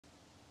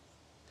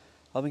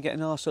I've been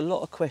getting asked a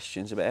lot of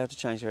questions about how to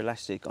change the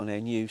elastic on our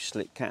new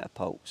Slik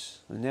Catapults,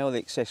 and now the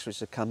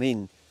accessories have come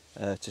in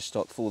to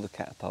stock for the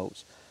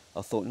Catapults.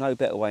 I thought no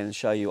better way than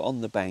show you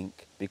on the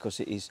bank, because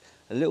it is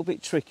a little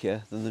bit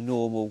trickier than the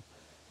normal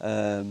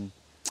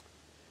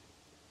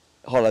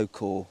hollow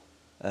core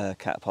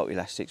Catapult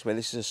elastics, where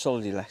this is a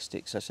solid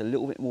elastic, so it's a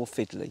little bit more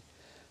fiddly.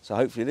 So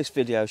hopefully this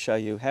video will show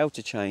you how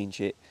to change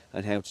it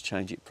and how to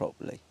change it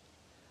properly.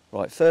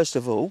 Right, first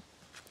of all,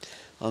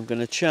 I'm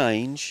going to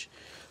change,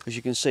 as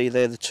you can see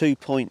there, the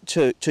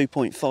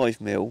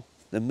 2.5mm,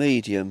 the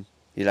medium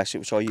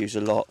elastic, which I use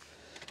a lot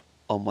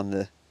on one of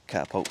the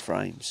Catapult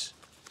frames.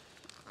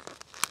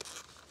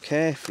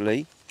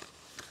 Carefully,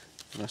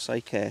 when I say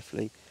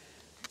carefully,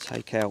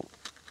 take out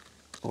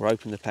or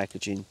open the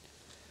packaging,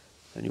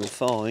 and you'll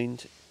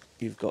find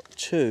you've got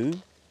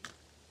two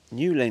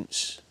new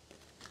lengths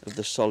of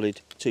the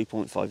solid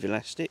 2.5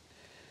 elastic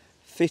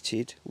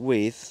fitted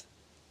with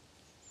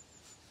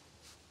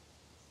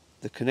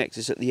the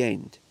connectors at the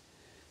end.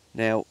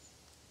 Now,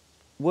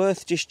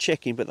 worth just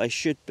checking, but they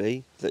should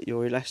be, that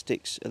your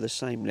elastics are the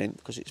same length,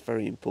 because it's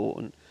very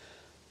important.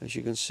 As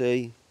you can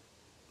see,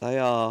 they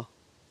are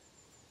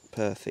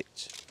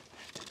perfect.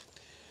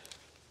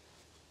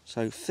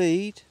 So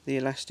feed the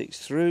elastics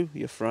through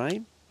your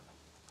frame,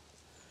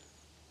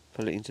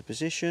 pull it into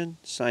position,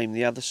 same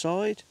the other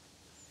side,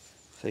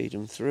 feed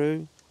them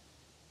through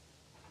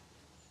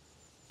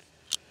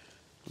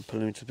and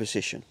pull them into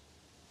position.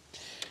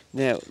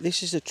 Now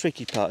this is the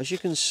tricky part. As you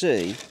can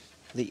see,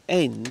 the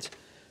end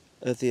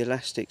of the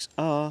elastics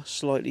are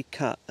slightly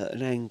cut at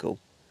an angle.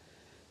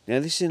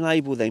 Now this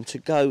enables them to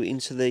go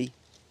into the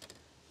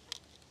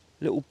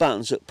little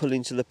buttons that pull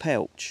into the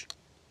pouch.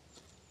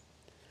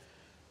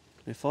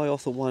 If I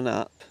offer one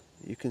up,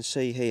 you can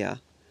see here,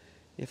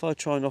 if I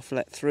try and offer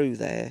that through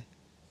there,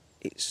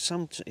 it's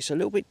a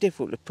little bit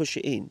difficult to push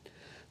it in.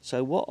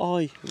 So what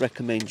I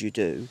recommend you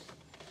do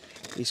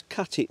is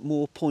cut it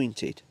more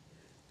pointed.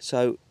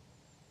 So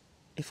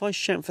if I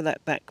chamfer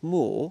that back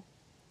more,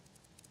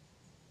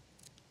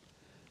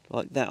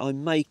 like that,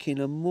 I'm making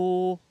a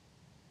more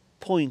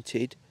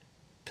pointed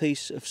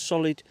piece of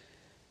solid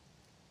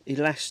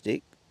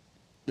elastic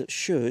that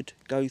should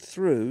go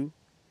through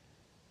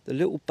the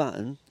little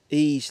button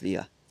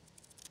easier.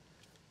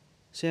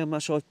 See how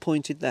much I've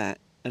pointed that?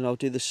 And I'll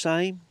do the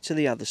same to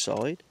the other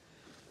side.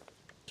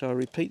 So I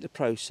repeat the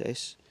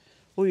process.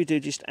 All you do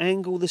is just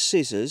angle the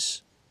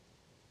scissors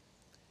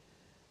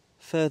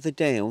further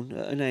down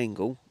at an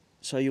angle,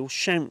 so you're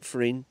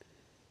chamfering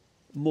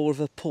more of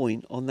a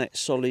point on that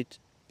solid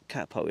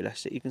Catapult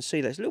elastic. You can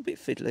see that's a little bit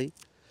fiddly,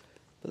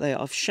 but there,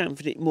 I've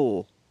chamfered it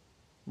more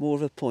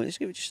of a point. Let's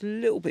give it just a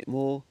little bit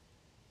more.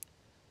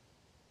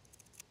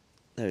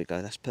 There we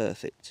go, that's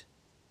perfect.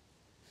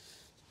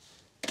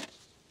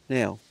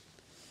 Now,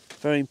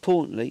 very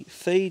importantly,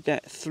 feed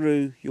that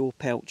through your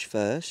pouch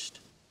first,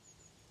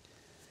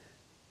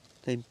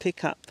 then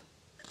pick up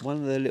one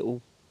of the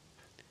little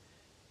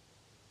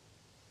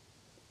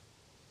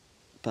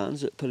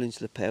buttons that pull into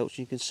the pouch.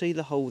 You can see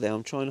the hole there.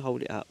 I'm trying to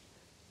hold it up,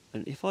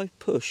 and if I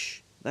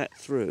push that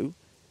through,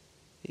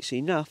 it's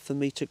enough for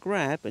me to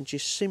grab and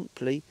just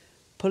simply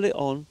pull it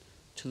on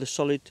to the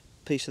solid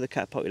piece of the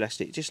Catapult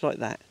elastic, just like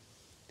that.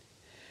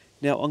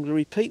 Now I'm going to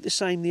repeat the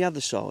same the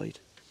other side,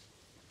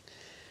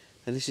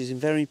 and this is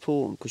very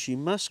important because you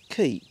must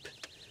keep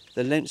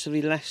the lengths of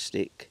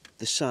elastic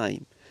the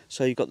same.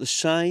 So you've got the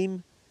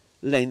same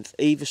length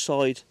either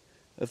side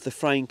of the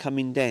frame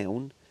coming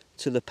down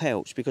to the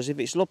pouch, because if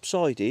it's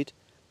lopsided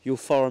you'll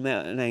fire them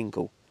out at an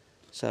angle.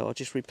 So I'll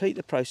just repeat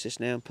the process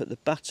now and put the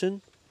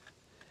button,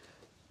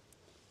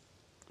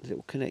 the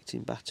little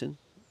connecting button.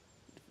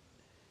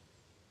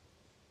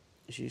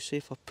 As you see,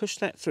 if I push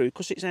that through,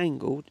 because it's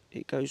angled,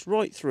 it goes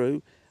right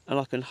through, and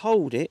I can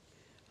hold it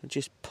and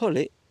just pull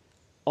it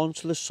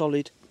onto the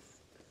solid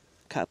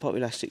Catapult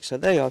elastic. So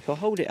there you are. If I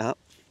hold it up,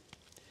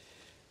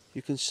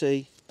 you can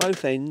see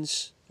both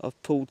ends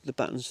I've pulled the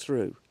buttons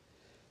through.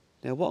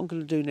 Now what I'm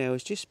going to do now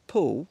is just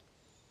pull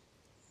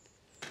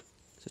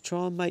to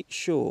try and make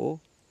sure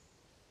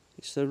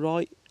it's the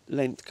right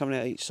length coming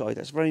out each side.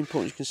 That's very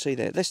important. You can see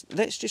there.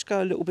 Let's just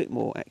go a little bit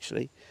more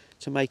actually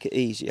to make it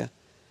easier,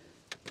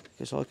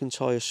 because I can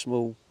tie a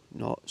small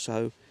knot.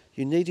 So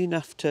you need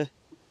enough to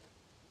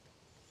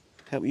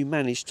help you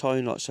manage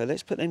tying knots. So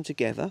let's put them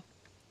together.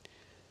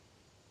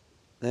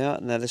 They are,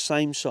 and they're the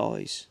same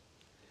size.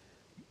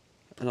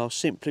 And I'll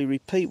simply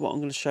repeat what I'm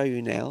going to show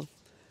you now.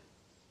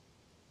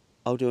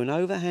 I'll do an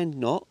overhand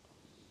knot.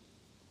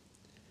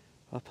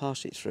 I'll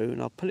pass it through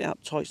and I'll pull it up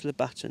tight to the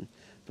button.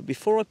 But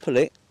before I pull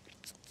it,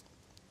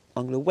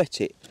 I'm going to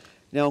wet it.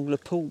 Now I'm going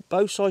to pull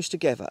both sides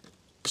together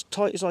as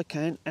tight as I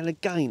can, and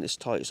again as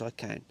tight as I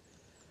can.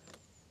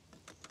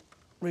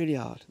 Really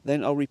hard.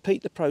 Then I'll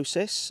repeat the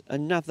process,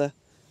 another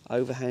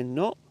overhand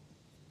knot.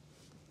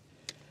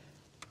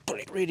 Pull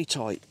it really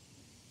tight.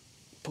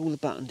 Pull the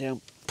button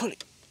down, pull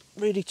it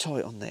really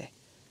tight on there.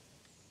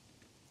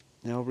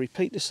 Now I'll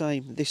repeat the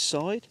same this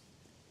side.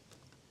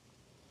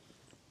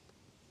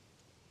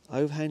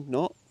 Overhand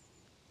knot.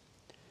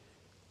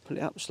 Pull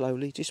it up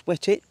slowly, just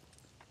wet it.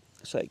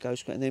 so it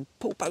goes, and then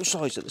pull both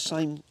sides at the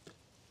same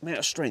amount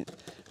of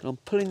strength, and I'm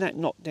pulling that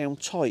knot down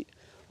tight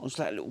onto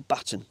that little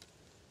button.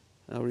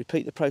 And I'll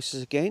repeat the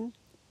process again,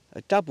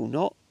 a double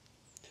knot,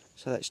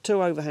 so that's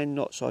 2 overhand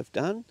knots I've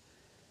done,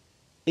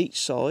 each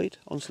side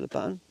onto the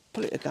button,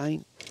 pull it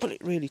again, pull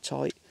it really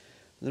tight,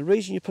 and the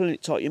reason you're pulling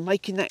it tight, you're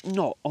making that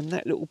knot on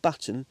that little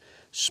button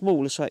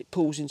smaller so it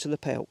pulls into the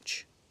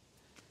pouch.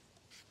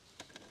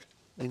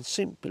 Then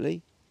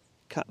simply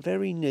cut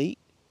very neat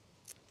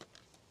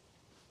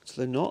to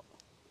the knot,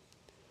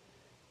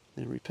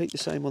 then repeat the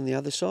same on the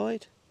other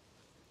side,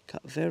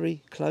 cut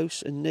very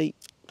close and neat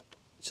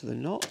to the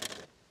knot,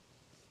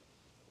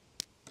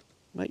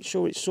 make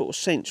sure it's sort of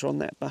centre on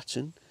that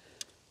button,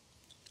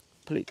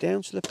 pull it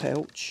down to the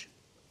pouch,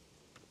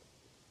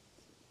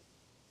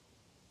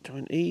 try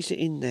and ease it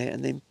in there,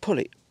 and then pull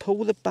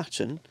the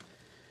button,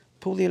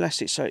 pull the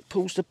elastic so it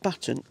pulls the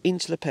button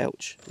into the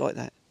pouch, like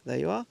that. There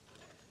you are.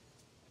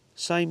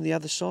 Same the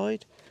other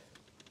side,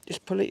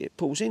 just pull it, it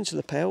pulls into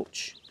the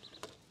pouch,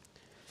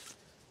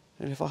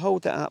 and if I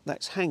hold that up,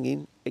 that's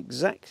hanging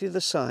exactly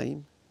the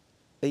same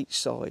each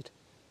side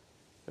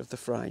of the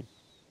frame.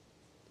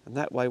 And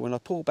that way when I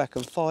pull back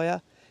and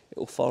fire, it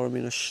will fire them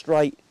in a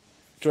straight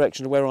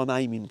direction of where I'm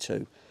aiming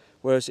to.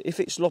 Whereas if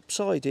it's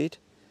lopsided,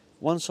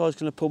 one side's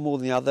going to pull more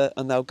than the other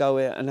and they'll go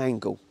at an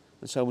angle.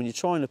 And so when you're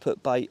trying to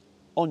put bait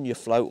on your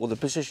float, or the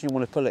position you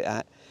want to pull it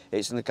at,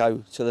 it's going to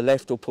go to the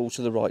left or pull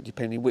to the right,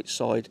 depending which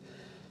side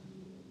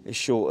is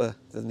shorter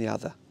than the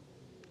other.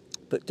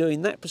 But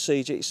doing that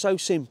procedure, it's so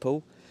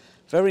simple,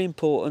 very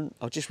important.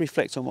 I'll just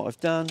reflect on what I've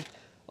done.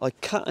 I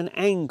cut an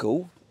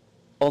angle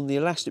on the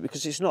elastic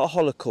because it's not a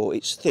hollow core,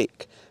 it's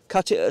thick.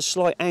 Cut it at a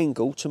slight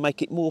angle to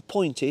make it more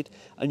pointed,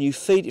 and you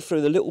feed it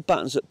through the little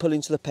buttons that pull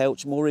into the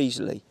pouch more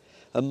easily.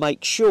 And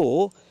make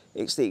sure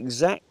it's the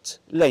exact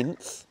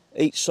length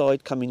each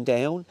side coming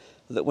down,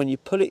 that when you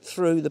pull it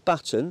through the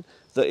button,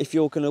 that if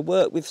you're going to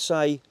work with,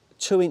 say,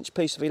 2-inch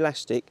piece of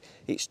elastic,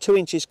 it's 2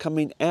 inches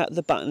coming out of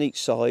the button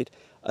each side,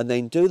 and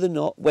then do the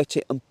knot, wet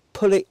it and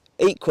pull it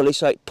equally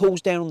so it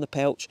pulls down on the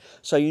pouch,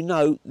 so you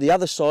know the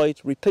other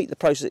side, repeat the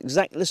process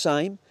exactly the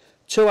same,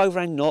 2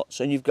 overhand knots,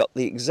 and you've got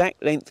the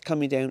exact length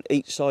coming down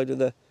each side of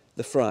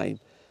the frame.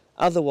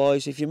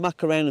 Otherwise, if you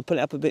muck around and pull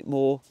it up a bit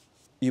more,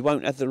 you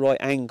won't have the right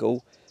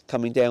angle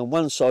coming down.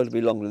 One side will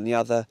be longer than the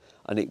other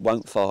and it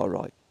won't fire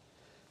right.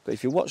 But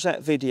if you watch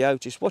that video,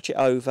 just watch it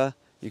over,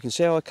 you can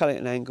see how I cut it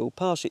at an angle,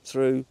 pass it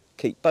through,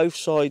 keep both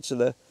sides of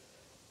the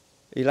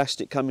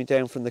elastic coming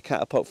down from the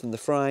catapult from the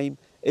frame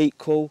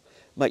equal.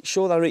 Make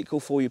sure they're equal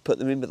before you put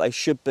them in, but they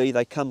should be.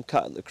 They come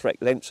cut at the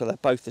correct length, so they're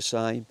both the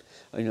same,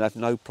 and you'll have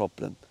no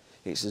problem.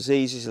 It's as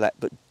easy as that,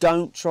 but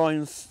don't try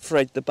and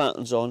thread the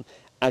buttons on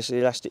as the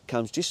elastic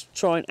comes. Just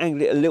try and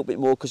angle it a little bit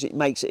more because it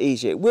makes it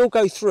easier. It will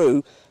go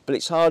through, but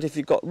it's hard if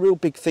you've got real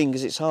big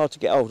fingers, it's hard to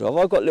get hold of.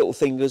 I've got little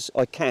fingers,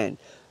 I can,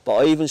 but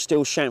I even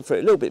still chamfer it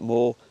a little bit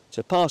more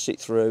to pass it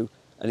through,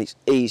 and it's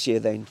easier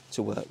then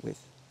to work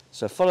with.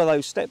 So follow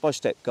those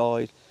step-by-step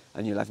guide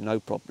and you'll have no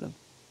problem.